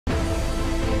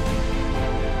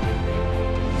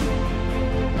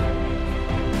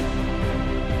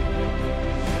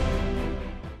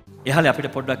එහාලේ අපිට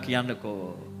පොඩ්ඩක් කියන්නකෝ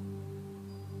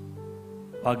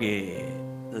වගේ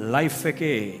ලයිෆ්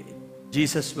එකේ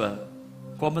ජීසස්ව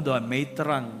කොහමද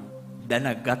මේතරම්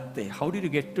දැනගත්තේ? How did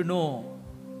you get to know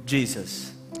Jesus?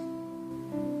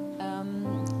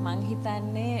 මං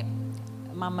හිතන්නේ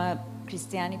මම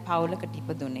ක්‍රිස්තියානි පවුලකට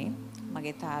ඉපදුනේ.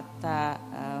 මගේ තාත්තා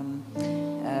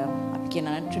අපි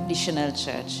කියනවා ට්‍රැඩිෂනල්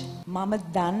චර්ච්. මම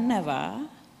දන්නවා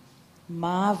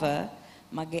මාව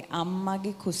මගේ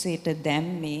අම්මගේ කුසේට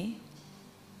දැම්මේ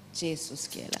ජේසුස්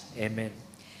කියලා. Amen.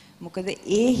 මොකද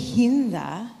ඒ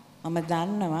හින්දා මම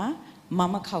දන්නවා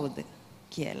මම කවුද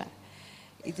කියලා.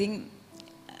 ඉතින්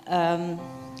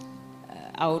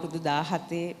අවුරුදු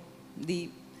 17 දී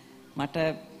මට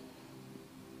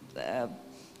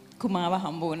කුමාව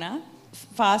හම්බ වුණා.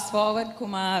 ෆාස්ට් ෆෝවර්ඩ්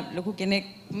කුමා ලොකු කෙනෙක්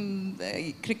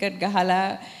ක්‍රිකට් ගහලා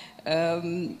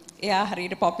එයා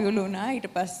හරියට පොපියුලර් වුණා. ඊට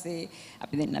පස්සේ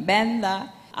අපි දෙන්න බැන්දා.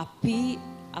 අපි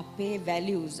අපේ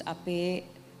වැලියුස් අපේ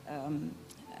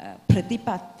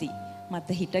ප්‍රතිපත්ති මත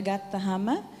හිටගත්තාම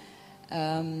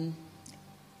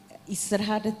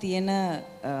ඉස්සරහට තියෙන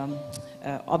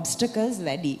ඔබ්ස්ටකල්ස්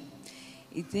වැඩි.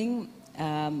 ඉතින්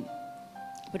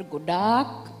අපිට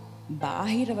ගොඩාක්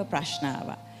බාහිරව ප්‍රශ්න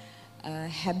ආවා.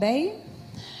 හැබැයි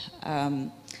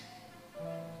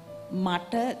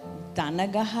මට දන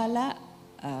ගහලා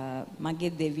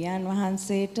මගේ දෙවියන්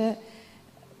වහන්සේට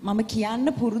මම කියන්න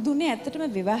පුරුදුනේ ඇත්තටම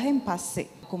විවාහයෙන් පස්සේ.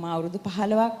 කුමා අවුරුදු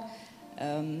 15ක්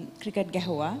ක්‍රිකට්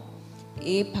ගැහුවා.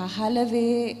 ඒ 15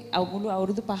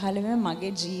 අවුරුදු 15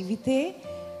 මගේ ජීවිතේ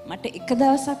මට එක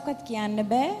දවසක්වත් කියන්න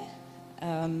බෑ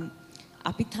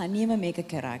අපි තනියම මේක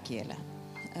කරා කියලා.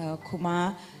 කුමා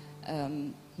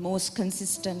most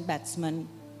consistent batsman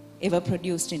ever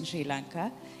produced in Sri Lanka.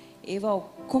 ඒවා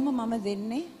ඔක්කොම මම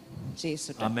දෙන්නේ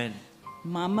ජේසුට. Amen.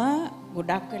 මම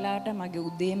ගොඩක් වෙලාවට මගේ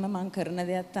උදේම මම කරන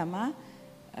දෙයක් තමයි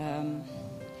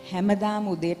හැමදාම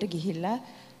උදේට ගිහිල්ලා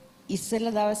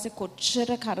ඉස්සෙල්ලා දවසේ කොච්චර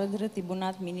කරදර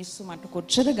තිබුණත් මිනිස්සු මට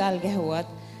කොච්චර ගල් ගැහුවත්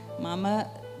මම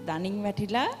දණින්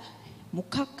වැටිලා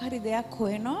මොකක් හරි දෙයක්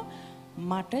හොයනවා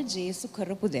මට ජේසු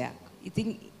කරපු දෙයක්. ඉතින්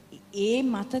ඒ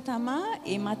මත තමා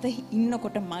ඒ මත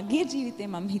ඉන්නකොට මගේ ජීවිතේ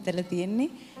මම හිතලා තියෙන්නේ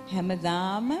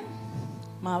හැමදාම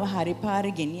මාව හරි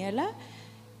පාරේ ගෙනියලා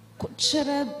කොච්චර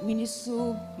මිනිස්සු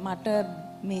මට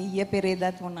මේ ඊයේ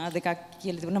පෙරේදාත් මොනවාද එකක්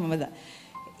කියලා තිබුණා මම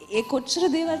ඒ කොච්චර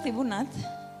දේවල් තිබුණත්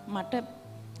මට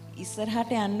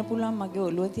ඉස්සරහට යන්න පුළුවන් මගේ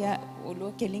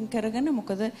ඔළුව කෙලින් කරගෙන.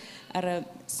 මොකද අර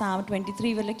Psalm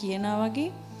 23 වල කියනවා වගේ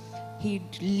he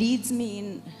leads me in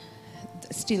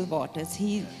still waters.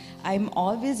 I'm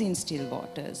always in still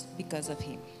waters because of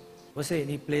him. Was there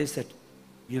any place that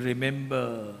you remember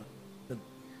that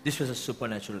this was a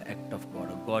supernatural act of God,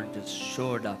 or God just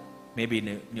showed up, maybe in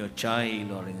your child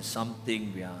or in something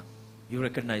where you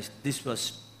recognize this was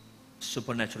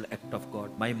supernatural act of God?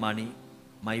 My money,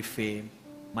 my fame,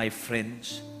 my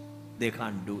friends, they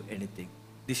can't do anything.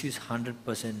 This is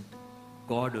 100%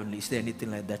 God only. Is there anything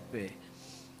like that way?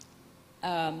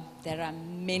 There are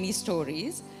many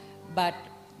stories, but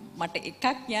මට එකක්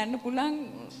කියන්න පුළුවන්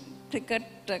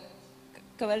cricket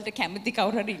කවලට කැමති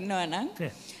කවුරු හරි ඉන්නවා නම්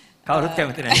කවුරුත්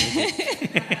කැමති නැහැ.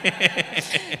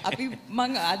 අපි මම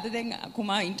අද දැන්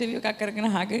කුමා ඉන්ටර්විව් එකක් කරගෙන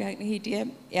අහගෙන හිටියේ.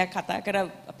 එයා කතා කරා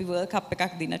අපි වර්ල්ඩ් කප්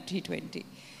එකක් දින T20.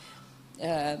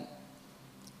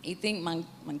 ඉතින්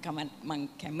මං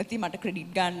කැමති මට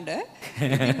ක්‍රෙඩිට් ගන්න.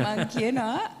 ඉතින් මං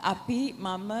කියනවා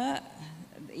මම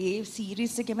ඒ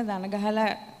සීරීස් එකේම දන ගහලා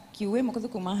කිව්වේ මොකද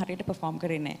කුමා හරියට perform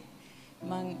කරේ නැහැ.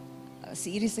 මං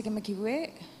සීරීස් එකේම කිව්වේ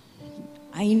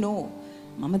I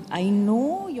know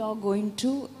you're going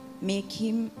to make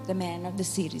him the man of the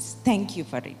series. Thank you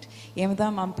for it. එහෙම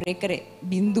තමයි මම ප්‍රේ කරේ.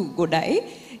 බින්දු ගොඩයි.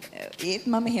 ඒත්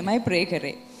මම එහෙමයි ප්‍රේ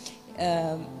කරේ.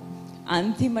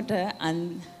 අන්තිම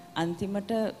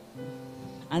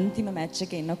මැච්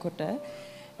එකේ එනකොට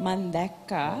මම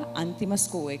දැක්කා අන්තිම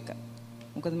ස්කෝර් එක.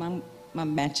 මොකද මම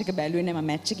මැච් එක බැලුවේ නැහැ. මම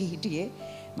මැච් එකේ හිටියේ.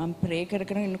 මම ප්‍රේ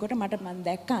කරගෙන ඉන්නකොට මම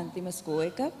දැක්කා අන්තිම ස්කෝර්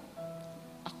එක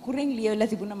අකුරෙන් ලියවිලා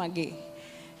තිබුණා මගේ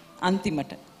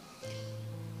අන්තිමට.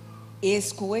 ඒ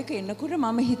ස්කෝර් එක එනකොට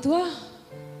මම හිතුවා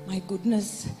my goodness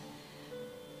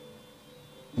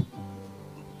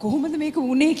කොහොමද මේක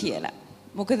වුනේ කියලා.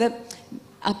 මොකද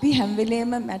අපි හැම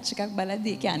වෙලේම මැච් එකක්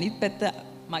බලද්දී ඒකේ අනිත් පැත්ත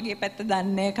මගේ පැත්ත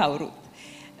දන්නේ කවුරුත්.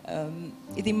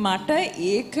 ඉතින් මට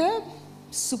ඒක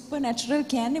සුපර්නැචරල්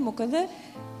කියන්නේ මොකද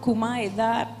කුමා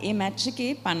එදා ඒ මැච්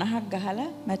එකේ 50ක් ගහලා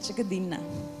මැච් එක දින්නා.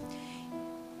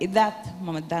 එදාත්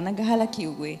මම දන ගහලා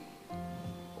කිව්වේ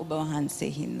ඔබ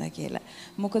වහන්සේ හින්දා කියලා.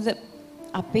 මොකද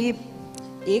අපේ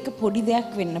ඒක පොඩි දෙයක්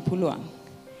වෙන්න පුළුවන්.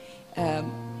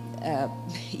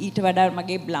 ඊට වඩා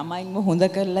මගේ ළමයින්ව හොඳ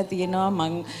කරලා තියෙනවා.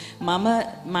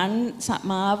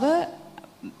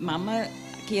 මම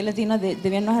කියලා තියෙනවා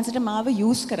දෙවියන් වහන්සේට මාව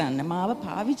යූස් කරන්න, මාව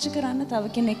පාවිච්චි කරන්න තව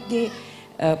කෙනෙක්ගේ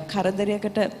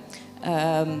කරදරයකට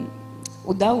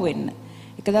උදව් වෙන්න.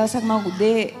 එක දවසක් මම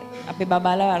උදේ අපේ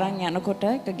බබාලා අරන් යනකොට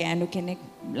එක ගෑනු කෙනෙක්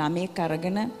ළමෙක්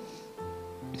අරගෙන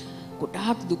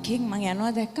ගොඩාක් දුකින් මම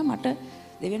යනවා දැක්ක මට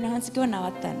දෙවියන් වහන්සේ කිව්වා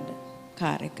නවත්තන්න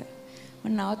කාර් එක. මම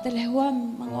නවත්තලා ඇහුවා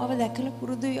මම ආව දැකලා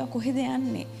පුරුදුයි කොහෙද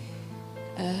යන්නේ?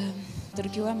 ඒතර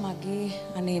කිව්වා මගේ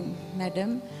අනේ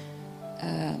මැඩම්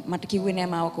මට කිව්වේ නෑ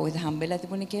මාව කොහෙද හම්බෙලා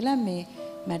තිබුණේ කියලා මේ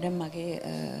මැඩම් මගේ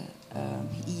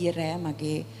ඊයේ රෑ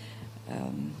මගේ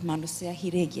මිනිස්සයා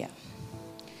හිරේ ගියා.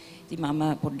 ඉතින් මම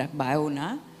පොඩ්ඩක් බය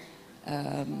වුණා.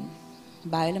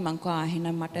 බයල මං කෝ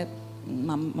ආහෙනම් මට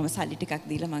මම සල්ලි ටිකක්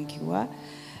දීලා මං කිව්වා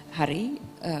හරි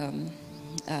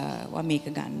මේක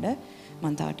ගන්න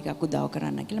මං තව ටිකක් උදව්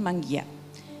කරන්න කියලා මං ගියා.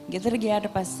 ගෙදර ගියාට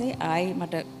පස්සේ ආයි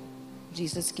මට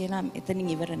ජීසස් කියලා එතනින්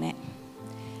ඉවර නෑ.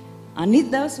 අනිත්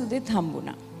දවස් උදේත්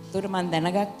හම්බුණා. ඒතර මං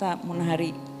දැනගත්තා මොන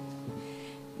හරි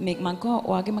මේක මං කෝ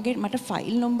ඔයාගේ මගේ මට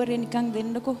ෆයිල් නම්බරේ නිකන්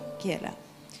දෙන්නකෝ කියලා.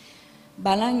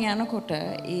 බලන් යනකොට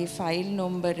ඒ ෆයිල්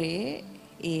නම්බරේ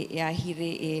එයා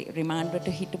හිරේ ඒ රිමාන්ඩ්වට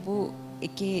හිටපු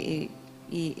එකේ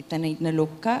ඒ එතන ඉන්න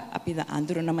ලොක්කා අපි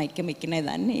අඳුරනම එකම එකනේ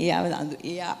දන්නේ.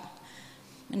 එයා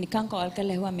නිකන් කෝල්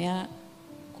කරලා ඇහුවා මෙයා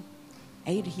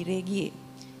ඇයි හිරේ ගියේ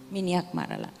මිනිහක්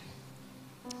මරලා.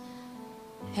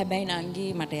 හැබැයි නංගි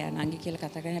මට යා නංගි කියලා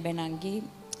කතා කරා. හැබැයි නංගි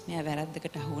මෙයා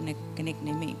වැරද්දකට අහු වෙන කෙනෙක්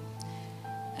නෙමෙයි.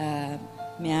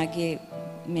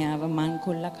 මෙයාව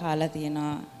මංකොල්ලා කාලා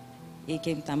තියෙනවා.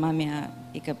 ඒකෙන් තමයි මෙයා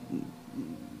ඒක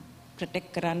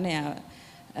ප්‍රොටෙක්ට් කරන්න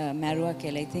මැරුවා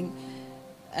කියලා. ඉතින්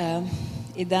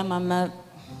එදා මම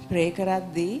ප්‍රේ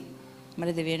කරද්දී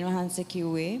මට දෙවියන් වහන්සේ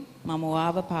කිව්වේ මම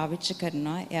ඔයාව පාවිච්චි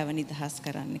කරනවා එයාව නිදහස්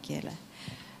කරන්න කියලා.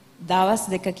 දවස්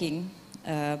දෙකකින්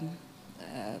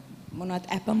මොනවත්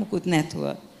අප මුකුත් නැතුව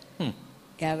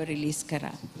එයාව රිලීස්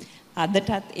කරා.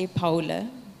 අදටත් ඒ පවුල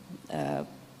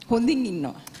හොඳින්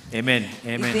ඉන්නවා. Amen.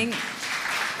 Amen.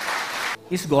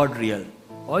 Is God real?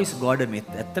 Or is God a myth?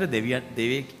 ඇත්තට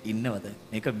දෙවියෙක් ඉන්නවද?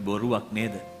 මේක බොරුවක්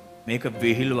නේද? මේක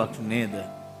විහිළුවක් නේද?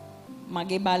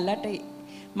 මගේ බල්ලට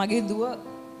මගේ දුව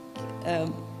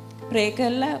ප්‍රේ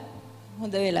කරලා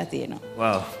හොඳ වෙලා තියෙනවා.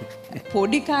 Wow.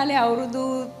 පොඩි කාලේ අවුරුදු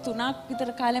 3ක්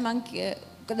විතර කාලේ මං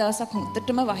එක දවසක්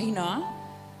හොඳටම වහිනවා.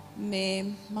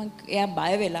 එයා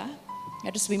බය වෙලා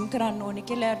යට ස්විම් කරන්න ඕනේ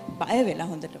කියලා බය වෙලා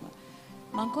හොඳටම.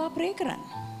 මං කෝවා ප්‍රේ කරන්න.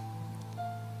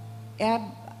 එයා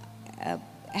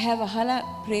ඇහැ වහලා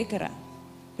ප්‍රේ කරා.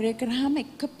 ප්‍රේ කරාම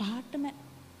එක පාටම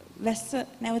වැස්ස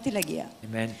නැවතිලා ගියා.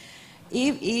 Amen.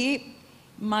 ඒ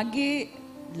මගේ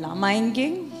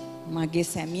ළමයින්ගෙන් මගේ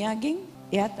සැමියාගෙන්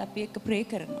එයාත් අපි එක්ක ප්‍රේ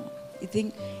කරනවා. ඉතින්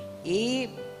ඒ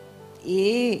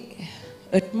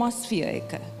ඇට්මොස්ෆියර්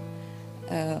එක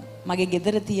මගේ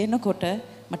ගෙදර තියෙනකොට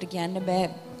මට කියන්න බෑ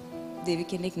දෙවි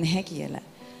කෙනෙක් නැහැ කියලා.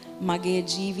 මගේ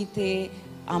ජීවිතේ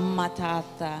අම්මා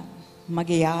තාත්තා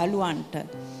මගේ යාළුවන්ට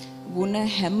වුණ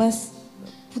හැම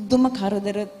පුදුම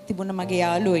කරදර තිබුණ මගේ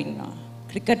යාළුවෝ ඉන්නවා.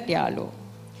 ක්‍රිකට් යාළුවෝ.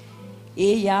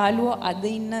 ඒ යාළුවෝ අද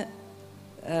ඉන්න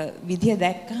විදිය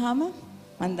දැක්කහම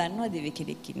මම දන්නවා දෙවි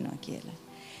කෙනෙක් ඉන්නවා කියලා.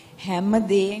 හැම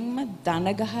දෙයෙන්ම දන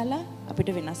ගහලා අපිට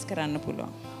වෙනස් කරන්න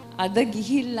පුළුවන්. අද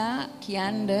ගිහිල්ලා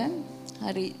කියන්න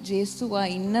හරි ජේසුවා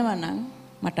ඉන්නවනම්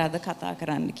මට අද කතා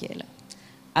කරන්න කියලා.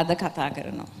 අද කතා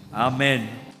කරනවා. Amen.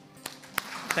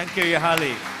 Thank you,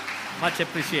 Yahali. Much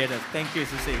appreciated. Thank you,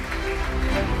 Susie.